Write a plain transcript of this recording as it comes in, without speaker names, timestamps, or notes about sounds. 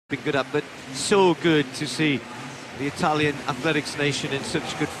been good at, but so good to see the Italian athletics nation in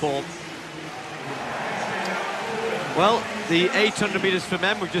such good form. Well, the 800 metres for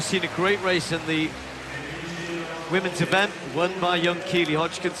men, we've just seen a great race in the women's event, won by young Keely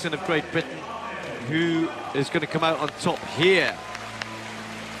Hodgkinson of Great Britain, who is going to come out on top here.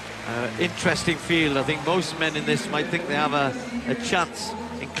 Interesting field. I think most men in this might think they have a chance,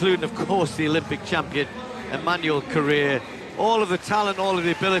 including, of course, the Olympic champion Emmanuel Korir. All of the talent, all of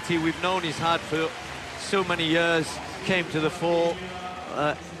the ability we've known he's had for so many years came to the fore.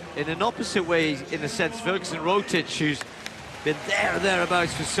 In an opposite way, in a sense, Ferguson Rotich, who's been there or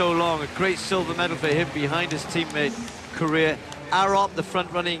thereabouts for so long, a great silver medal for him behind his teammate Korir. Arop, the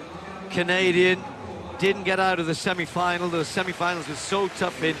front-running Canadian, didn't get out of the semi-final. Those semi-finals were so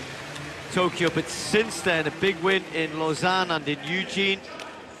tough in Tokyo, but since then, a big win in Lausanne and in Eugene.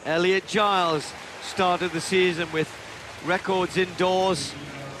 Eliot, Giles started the season with records indoors.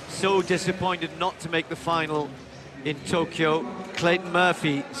 So disappointed not to make the final in Tokyo. Clayton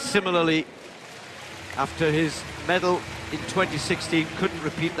Murphy, similarly, after his medal in 2016, couldn't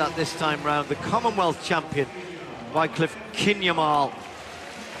repeat that this time round. The Commonwealth champion, Wyclife Kinyamal,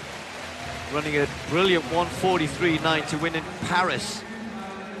 running a brilliant 1:43.9 to win in Paris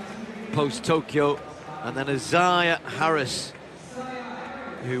post-Tokyo. And then Isaiah Harris,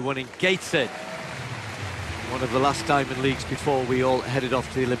 who won in Gateshead, one of the last Diamond Leagues before we all headed off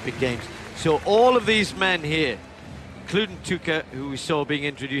to the Olympic Games. So all of these men here, including Tuka, who we saw being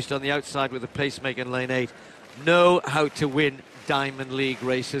introduced on the outside with a pacemaker in lane 8, know how to win Diamond League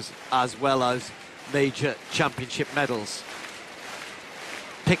races as well as major championship medals.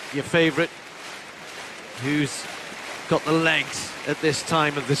 Pick your favourite, who's got the legs at this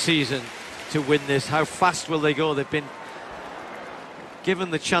time of the season to win this. How fast will they go? They've been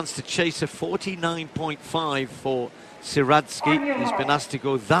given the chance to chase a 49.5 for Siradsky. He's been asked to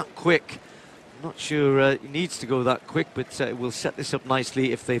go that quick. I'm not sure he needs to go that quick, but it will set this up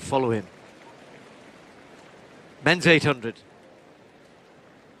nicely if they follow him. Men's 800.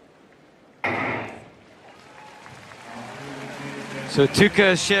 So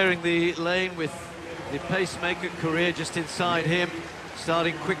Tuka sharing the lane with the pacemaker, Korir just inside him.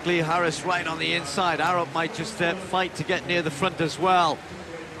 Starting quickly, Harris right on the inside. Arop might just fight to get near the front as well.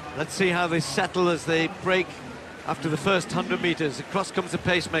 Let's see how they settle as they break after the first 100 metres. Across comes the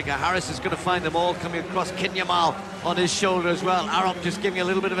pacemaker. Harris is going to find them all coming across. Kinyamal on his shoulder as well. Arop just giving a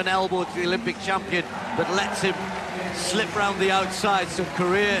little bit of an elbow to the Olympic champion, but lets him slip round the outside. So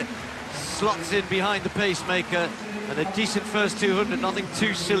Korir slots in behind the pacemaker, and a decent first 200, nothing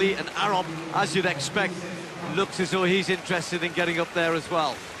too silly. And Arop, as you'd expect, looks as though he's interested in getting up there as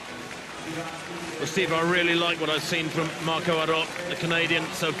well. Well, Steve, I really like what I've seen from Marco Arop, the Canadian,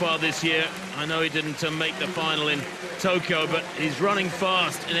 so far this year. I know he didn't make the final in Tokyo, but he's running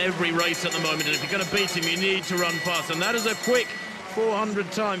fast in every race at the moment, and if you're going to beat him, you need to run fast, and that is a quick 400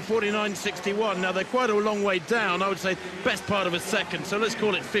 time, 49.61. Now, they're quite a long way down. I would say best part of a second, so let's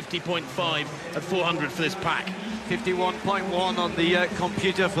call it 50.5 at 400 for this pack. 51.1 on the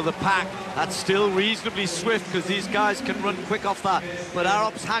computer for the pack. That's still reasonably swift because these guys can run quick off that. But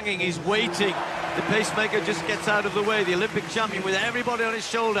Arop's hanging, he's waiting. The pacemaker just gets out of the way. The Olympic champion with everybody on his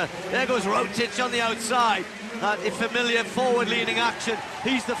shoulder. There goes Rotich on the outside. That familiar forward-leaning action.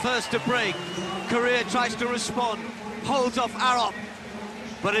 He's the first to break. Korir tries to respond, holds off Arop.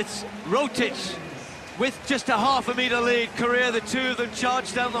 But it's Rotich with just a half-a metre lead. Korir, the two of them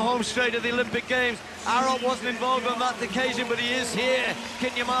charge down the home straight of the Olympic Games. Arop wasn't involved on that occasion, but he is here.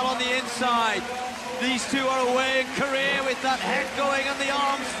 Kinyamal on the inside. These two are away, and Korir with that head going and the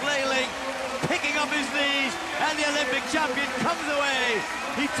arms flailing, picking up his knees, and the Olympic champion comes away.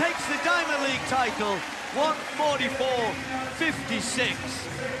 He takes the Diamond League title, 1:44.56.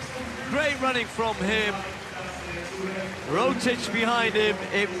 Great running from him. Rotich behind him.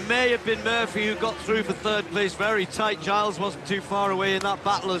 It may have been Murphy who got through for third place. Very tight. Giles wasn't too far away in that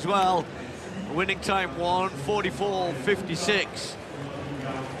battle as well. Winning time 1:44.56.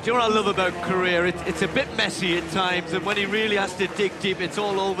 Do you know what I love about Korir? It's a bit messy at times, and when he really has to dig deep, it's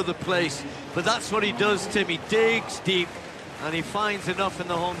all over the place. But that's what he does, Tim. He digs deep, and he finds enough in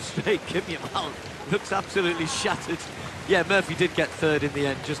the home straight. Kinyamal looks absolutely shattered. Yeah, Murphy did get third in the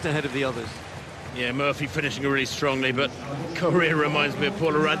end, just ahead of the others. Yeah, Murphy finishing really strongly, but Korir reminds me of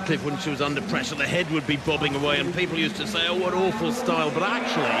Paula Radcliffe when she was under pressure. The head would be bobbing away, and people used to say, oh, what awful style. But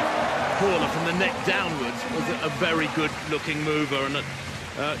actually, Paula, from the neck downwards, was a very good-looking mover. And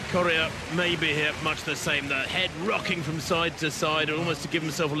Korir may be here much the same. The head rocking from side to side, almost to give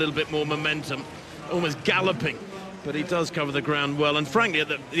himself a little bit more momentum, almost galloping. But he does cover the ground well. And frankly, at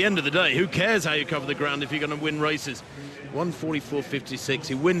the end of the day, who cares how you cover the ground if you're going to win races? 1:44.56.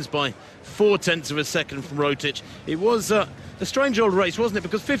 He wins by 0.4 of a second from Rotich. It was a strange old race, wasn't it?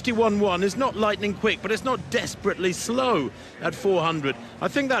 Because 51.1 is not lightning quick, but it's not desperately slow at 400. I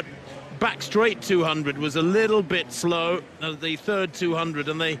think that back straight 200 was a little bit slow, the third 200,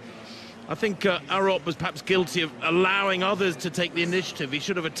 and I think Arop was perhaps guilty of allowing others to take the initiative. He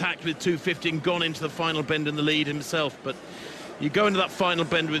should have attacked with 250 and gone into the final bend in the lead himself, but you go into that final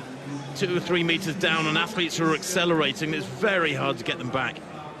bend with 2 or 3 meters down and athletes who are accelerating, it's very hard to get them back.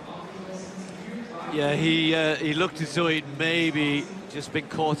 Yeah, he looked as though he'd maybe just been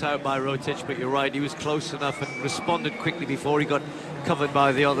caught out by Rotich, but you're right, he was close enough and responded quickly before he got covered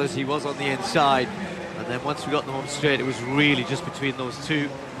by the others. He was on the inside, and then once we got them on straight, it was really just between those two.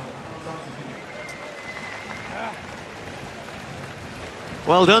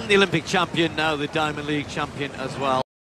 Well done, the Olympic champion, now the Diamond League champion as well.